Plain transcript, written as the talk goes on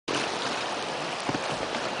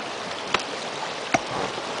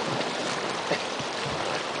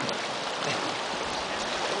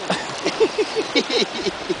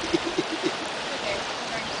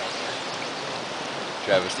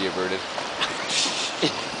Travesty averted.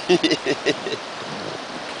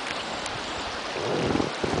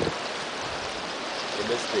 You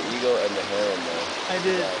missed the eagle and the heron though. I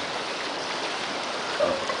did.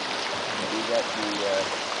 Oh. You got the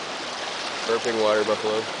burping water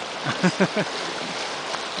buffalo.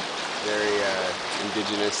 Very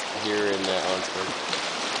indigenous here in Onsburg.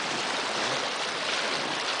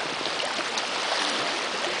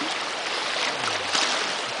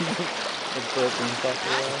 The burping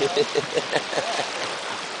buffalo.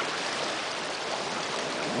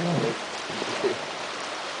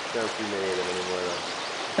 Don't see many of them anymore though.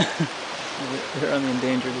 They're on the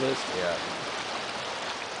endangered list. Yeah.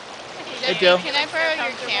 Hey Joe. Can I borrow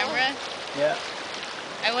your camera? Yeah.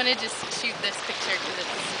 I want to just shoot this picture because it's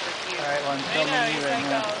super cute. Alright, well I'm filming you right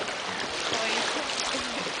now.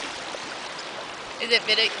 Is it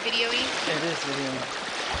video-y? It is video.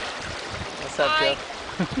 What's up, Joe?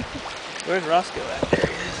 Where's Roscoe at? There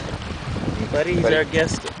he is. Hey buddy, he's our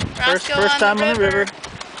guest. First time on the river.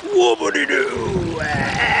 Whoop-a-dee-doo!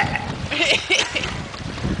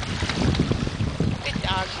 Good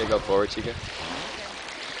dog. Should I go forward, Chica?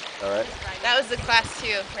 Alright. That was the class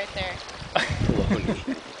 2 right there.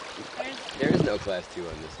 There is no class 2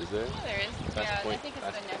 on this, is there? Oh, there is. Class Yeah, point, I think it's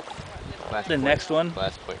the next one. The next one?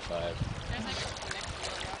 Class .5.